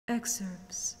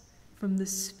Excerpts from the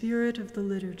Spirit of the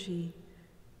Liturgy,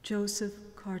 Joseph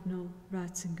Cardinal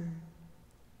Ratzinger.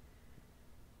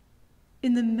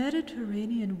 In the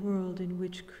Mediterranean world in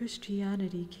which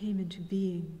Christianity came into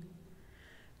being,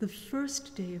 the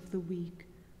first day of the week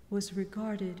was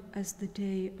regarded as the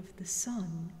day of the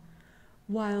sun,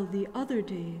 while the other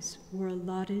days were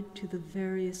allotted to the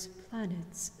various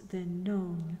planets then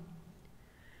known.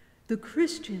 The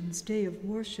Christians' day of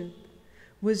worship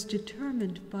was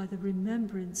determined by the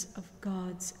remembrance of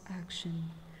God's action,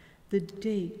 the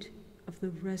date of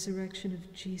the resurrection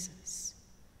of Jesus.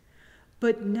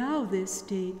 But now this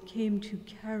date came to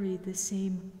carry the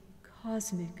same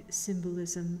cosmic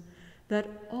symbolism that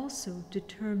also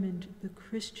determined the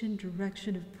Christian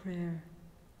direction of prayer.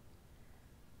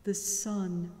 The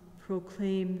sun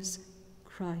proclaims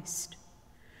Christ.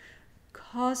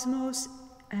 Cosmos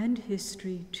and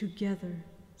history together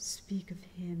speak of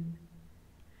him.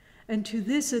 And to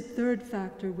this a third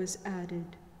factor was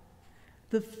added.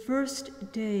 The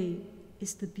first day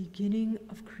is the beginning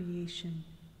of creation.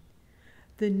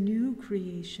 The new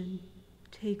creation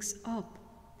takes up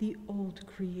the old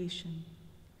creation.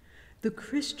 The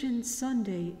Christian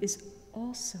Sunday is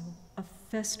also a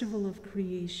festival of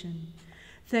creation,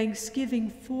 thanksgiving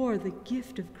for the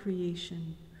gift of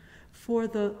creation, for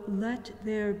the let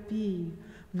there be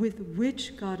with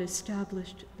which God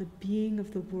established the being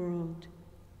of the world.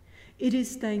 It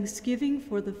is thanksgiving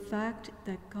for the fact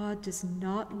that God does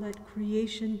not let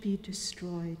creation be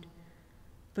destroyed,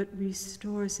 but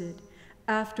restores it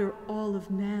after all of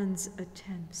man's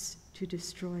attempts to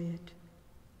destroy it.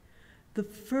 The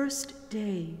first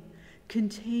day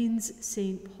contains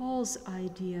St. Paul's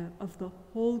idea of the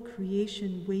whole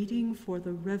creation waiting for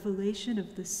the revelation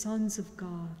of the sons of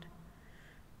God.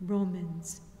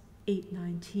 Romans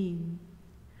 8:19.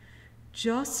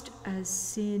 Just as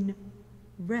sin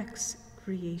wrecks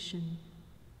creation,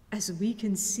 as we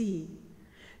can see,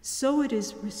 so it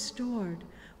is restored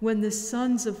when the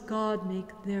sons of God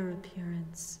make their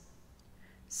appearance.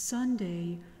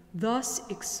 Sunday thus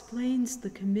explains the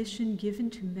commission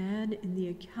given to man in the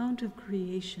account of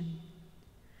creation.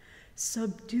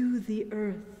 Subdue the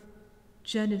earth,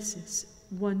 Genesis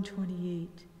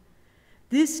 1:28.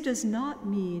 This does not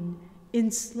mean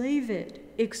enslave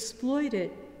it, exploit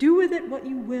it, do with it what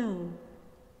you will.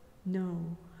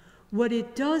 No, what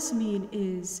it does mean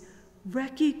is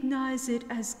recognize it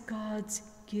as God's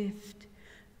gift,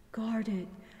 guard it,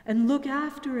 and look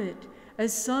after it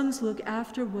as sons look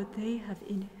after what they have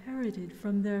inherited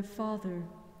from their father.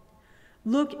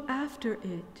 Look after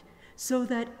it so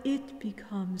that it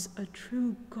becomes a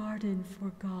true garden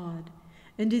for God,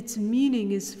 and its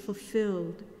meaning is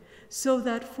fulfilled, so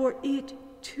that for it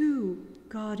too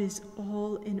God is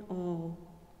all in all.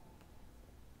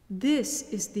 This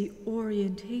is the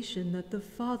orientation that the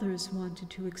fathers wanted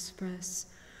to express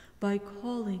by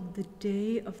calling the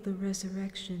day of the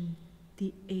resurrection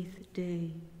the 8th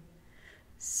day.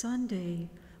 Sunday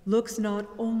looks not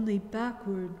only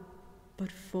backward, but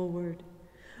forward.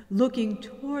 Looking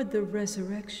toward the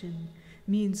resurrection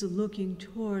means looking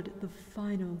toward the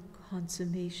final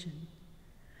consummation.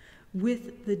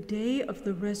 With the day of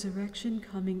the resurrection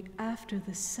coming after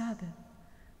the Sabbath,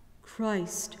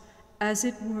 Christ, as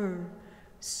it were,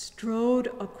 strode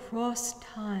across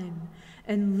time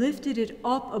and lifted it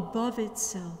up above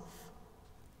itself.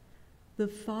 The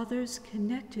fathers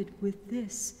connected with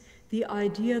this the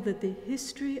idea that the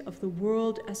history of the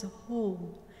world as a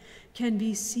whole can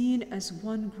be seen as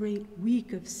one great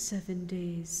week of 7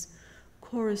 days,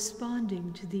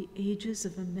 corresponding to the ages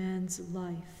of a man's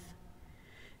life.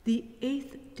 The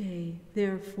 8th day,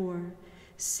 therefore,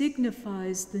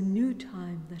 signifies the new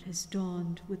time that has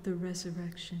dawned with the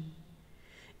resurrection.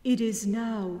 It is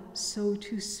now, so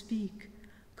to speak,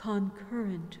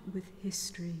 concurrent with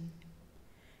history.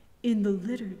 In the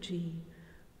liturgy,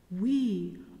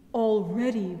 we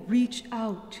already reach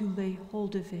out to lay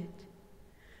hold of it,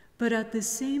 but at the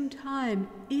same time,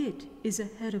 it is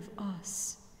ahead of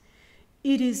us.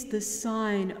 It is the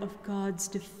sign of God's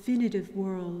definitive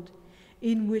world,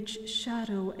 in which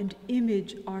shadow and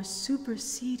image are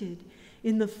superseded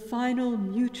in the final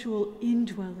mutual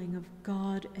indwelling of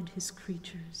God and his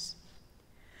creatures.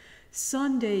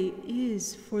 Sunday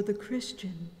is, for the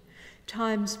Christian,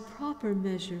 time's proper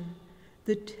measure,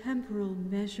 the temporal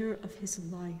measure of his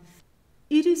life.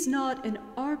 It is not an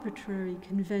arbitrary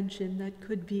convention that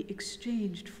could be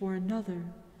exchanged for another,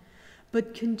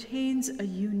 but contains a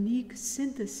unique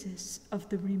synthesis of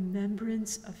the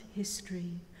remembrance of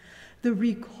history, the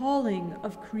recalling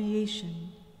of creation,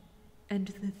 and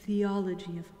the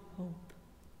theology of hope.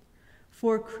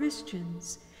 For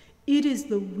Christians, It is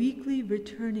the weekly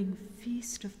returning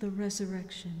feast of the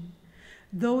resurrection,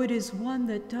 though it is one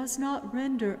that does not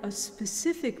render a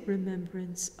specific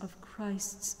remembrance of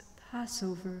Christ's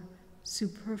Passover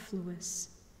superfluous.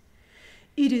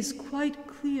 It is quite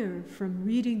clear from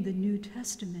reading the New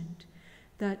Testament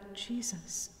that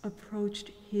Jesus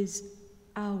approached his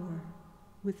hour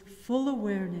with full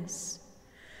awareness.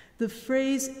 The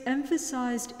phrase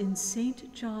emphasized in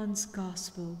St. John's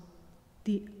Gospel,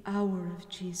 the hour of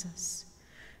Jesus,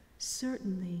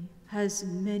 certainly has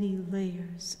many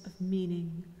layers of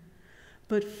meaning,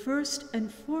 but first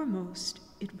and foremost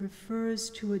it refers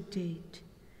to a date.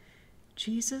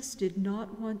 Jesus did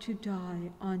not want to die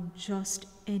on just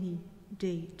any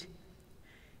date.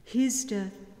 His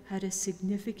death had a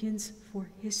significance for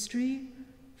history,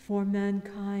 for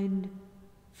mankind,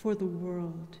 for the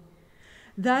world.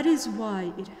 That is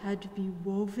why it had to be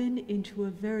woven into a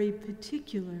very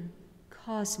particular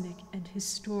cosmic and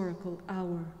historical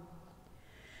hour.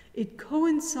 It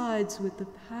coincides with the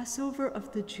Passover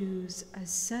of the Jews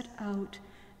as set out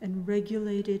and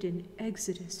regulated in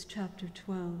Exodus chapter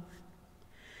 12.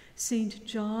 St.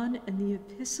 John and the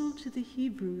Epistle to the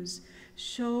Hebrews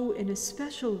show in a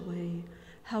special way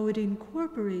how it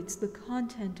incorporates the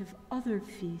content of other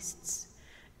feasts,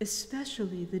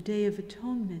 especially the Day of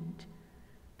Atonement,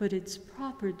 but its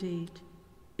proper date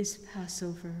is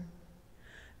Passover.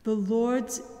 The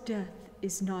Lord's death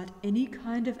is not any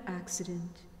kind of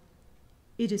accident.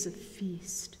 It is a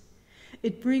feast.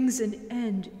 It brings an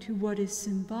end to what is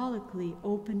symbolically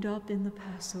opened up in the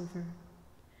Passover.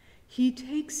 He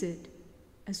takes it,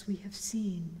 as we have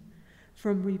seen,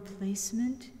 from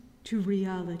replacement to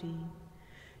reality,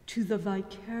 to the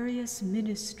vicarious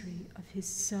ministry of his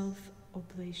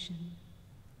self-oblation.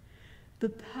 The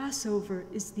Passover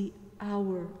is the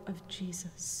hour of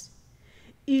Jesus.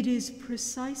 It is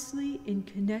precisely in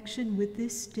connection with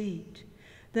this date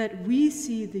that we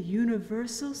see the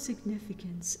universal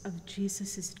significance of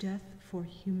Jesus' death for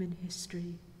human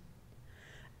history.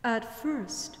 At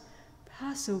first,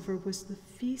 Passover was the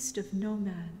feast of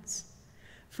nomads.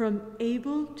 From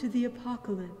Abel to the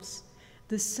Apocalypse,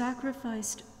 the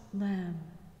sacrificed lamb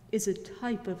is a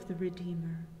type of the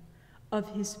Redeemer,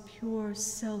 of his pure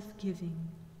self-giving.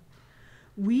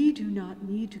 We do not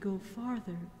need to go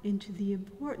farther into the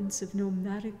importance of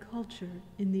nomadic culture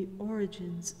in the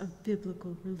origins of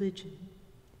biblical religion.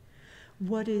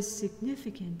 What is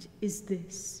significant is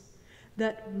this: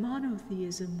 that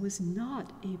monotheism was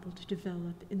not able to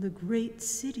develop in the great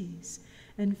cities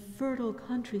and fertile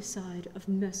countryside of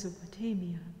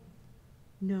Mesopotamia.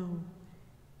 No,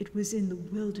 it was in the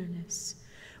wilderness,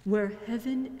 where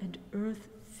heaven and earth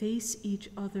face each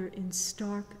other in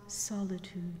stark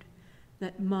solitude,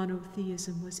 that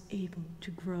monotheism was able to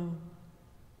grow.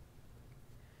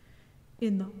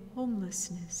 In the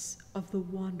homelessness of the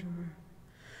wanderer,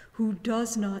 who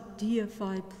does not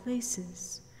deify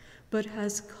places, but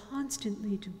has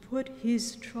constantly to put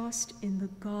his trust in the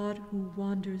God who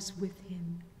wanders with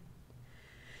him.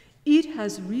 It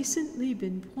has recently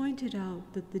been pointed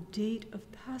out that the date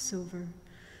of Passover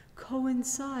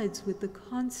coincides with the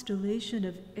constellation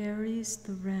of Aries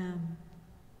the ram,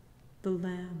 the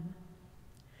lamb.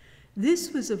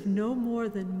 This was of no more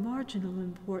than marginal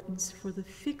importance for the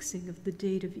fixing of the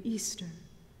date of Easter.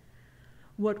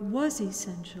 What was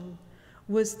essential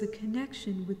was the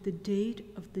connection with the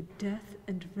date of the death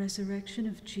and resurrection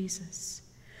of Jesus,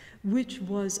 which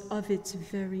was of its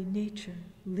very nature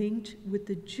linked with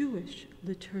the Jewish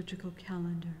liturgical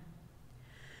calendar.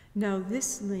 Now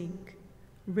this link,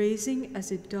 raising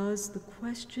as it does the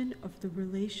question of the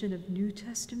relation of New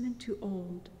Testament to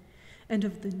Old and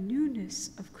of the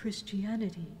newness of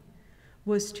Christianity,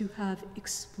 was to have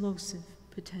explosive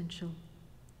potential.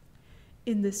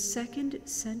 In the 2nd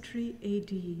century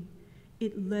AD,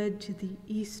 it led to the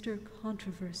Easter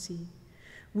controversy,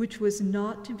 which was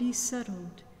not to be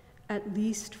settled, at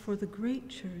least for the great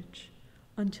church,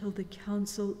 until the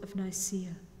Council of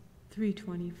Nicaea,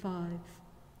 325.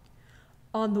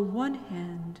 On the one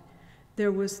hand,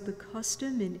 there was the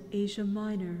custom in Asia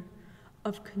Minor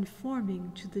of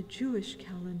conforming to the Jewish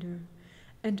calendar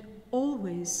and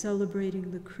always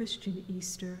celebrating the Christian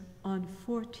Easter on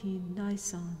 14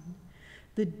 Nisan,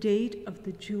 the date of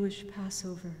the Jewish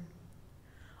Passover.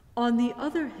 On the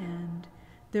other hand,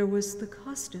 there was the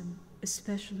custom,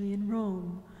 especially in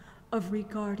Rome, of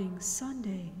regarding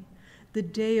Sunday, the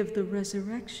day of the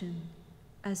resurrection,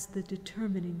 as the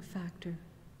determining factor.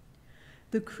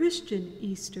 The Christian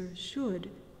Easter should,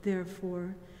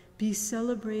 therefore, be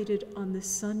celebrated on the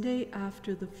Sunday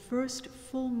after the first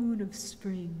full moon of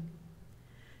spring.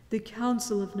 The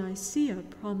Council of Nicaea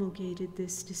promulgated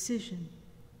this decision.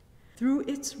 Through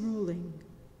its ruling,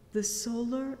 the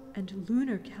solar and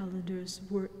lunar calendars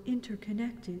were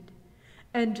interconnected,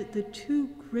 and the two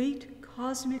great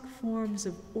cosmic forms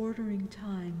of ordering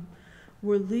time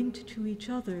were linked to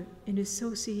each other in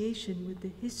association with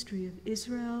the history of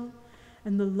Israel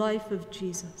and the life of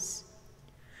Jesus.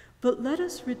 But let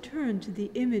us return to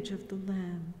the image of the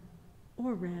lamb,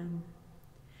 or ram.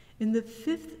 In the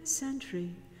 5th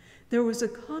century, there was a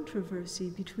controversy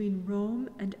between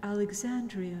Rome and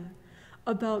Alexandria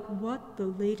about what the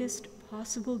latest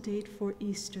possible date for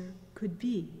Easter could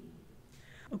be.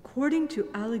 According to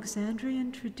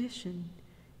Alexandrian tradition,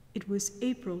 it was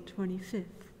April 25th.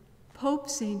 Pope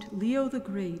St. Leo the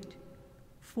Great,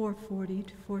 440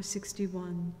 to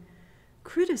 461,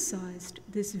 criticized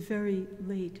this very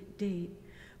late date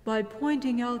by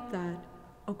pointing out that,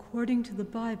 according to the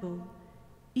Bible,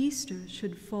 Easter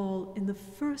should fall in the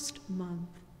 1st month,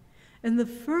 and the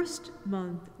 1st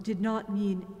month did not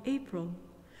mean April,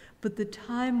 but the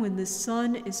time when the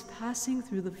sun is passing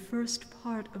through the first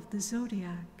part of the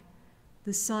zodiac,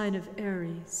 the sign of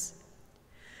Aries.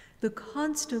 The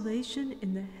constellation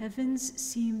in the heavens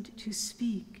seemed to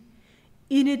speak,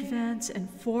 in advance and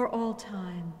for all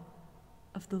time,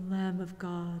 of the Lamb of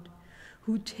God,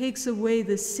 who takes away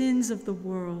the sins of the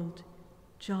world,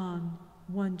 John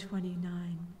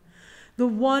 1:29, the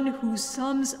one who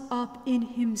sums up in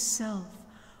himself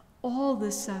all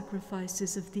the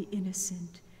sacrifices of the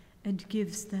innocent and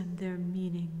gives them their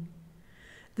meaning.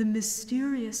 The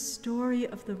mysterious story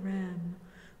of the ram,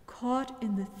 caught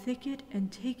in the thicket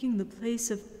and taking the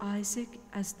place of Isaac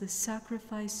as the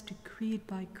sacrifice decreed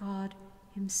by God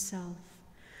himself,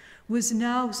 was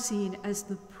now seen as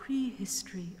the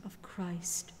prehistory of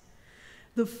Christ.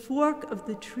 The fork of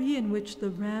the tree in which the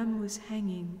ram was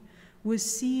hanging was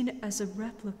seen as a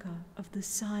replica of the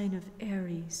sign of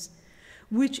Aries,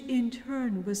 which in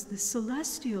turn was the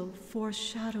celestial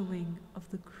foreshadowing of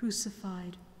the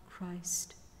crucified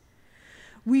Christ.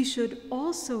 We should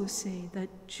also say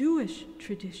that Jewish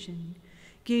tradition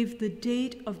gave the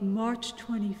date of March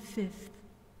 25th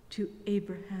to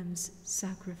Abraham's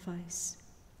sacrifice.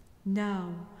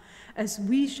 Now, as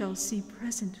we shall see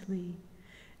presently,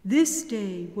 this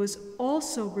day was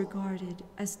also regarded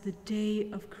as the day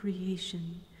of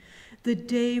creation, the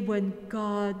day when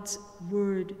God's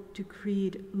word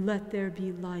decreed, "Let there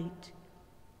be light."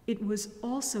 It was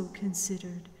also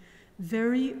considered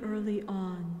very early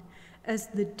on as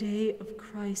the day of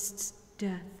Christ's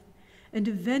death, and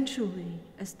eventually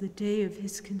as the day of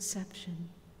his conception.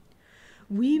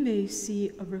 We may see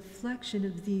a reflection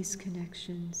of these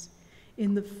connections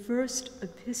in the first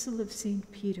epistle of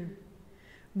St. Peter,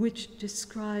 which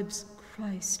describes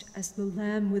Christ as the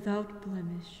Lamb without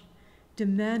blemish,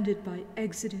 demanded by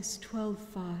Exodus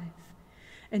 12:5,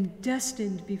 and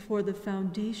destined before the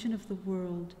foundation of the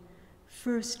world,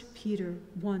 1 Peter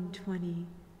 1:20.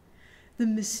 The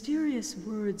mysterious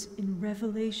words in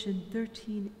Revelation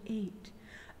 13:8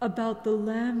 about the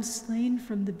Lamb slain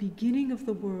from the beginning of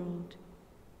the world,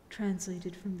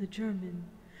 translated from the German,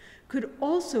 could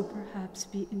also perhaps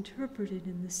be interpreted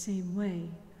in the same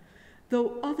way,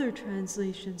 though other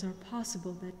translations are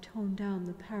possible that tone down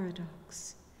the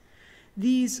paradox.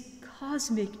 These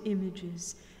cosmic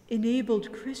images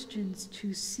enabled Christians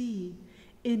to see,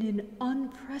 in an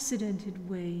unprecedented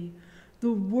way,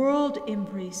 the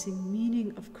world-embracing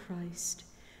meaning of Christ,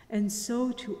 and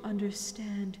so to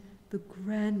understand the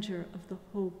grandeur of the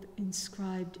hope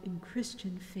inscribed in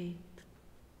Christian faith.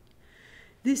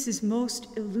 This is most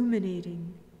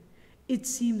illuminating. It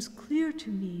seems clear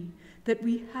to me that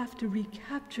we have to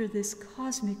recapture this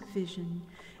cosmic vision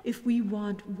if we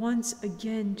want once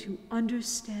again to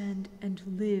understand and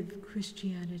live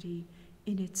Christianity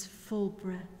in its full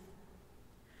breadth.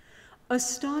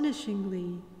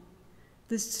 Astonishingly,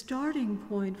 the starting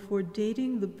point for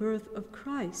dating the birth of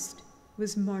Christ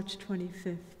was March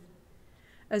 25th.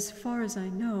 As far as I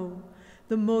know,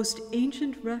 the most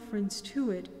ancient reference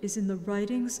to it is in the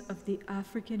writings of the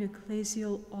African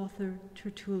ecclesial author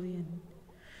Tertullian,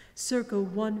 circa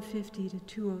 150 to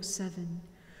 207,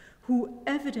 who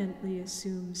evidently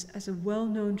assumes as a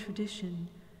well-known tradition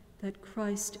that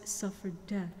Christ suffered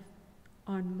death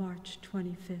on March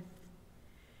 25th.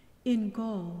 In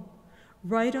Gaul,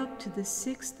 right up to the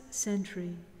 6th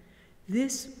century,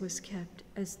 this was kept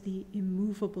as the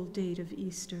immovable date of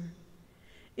Easter.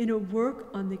 In a work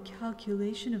on the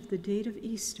calculation of the date of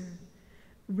Easter,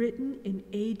 written in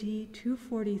AD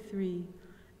 243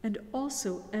 and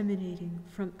also emanating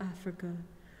from Africa,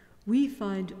 we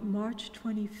find March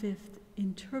 25th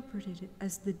interpreted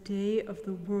as the day of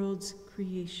the world's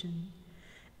creation,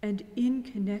 and in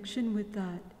connection with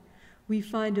that, we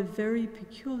find a very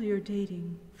peculiar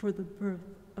dating for the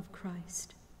birth of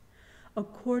Christ.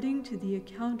 According to the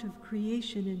account of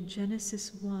creation in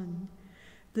Genesis 1,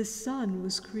 the sun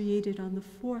was created on the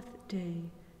fourth day,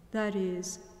 that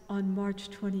is, on March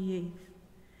 28th.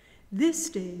 This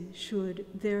day should,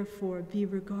 therefore, be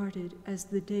regarded as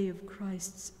the day of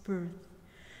Christ's birth,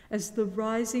 as the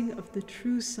rising of the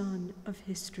true sun of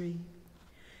history.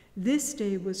 This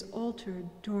day was altered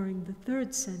during the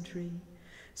 3rd century,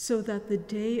 so that the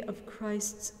day of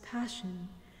Christ's passion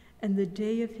and the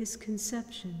day of his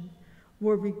conception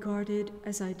were regarded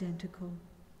as identical.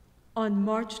 On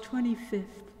March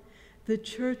 25th, the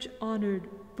Church honored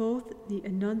both the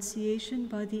Annunciation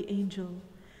by the angel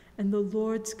and the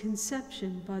Lord's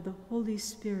conception by the Holy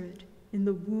Spirit in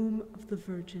the womb of the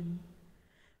Virgin.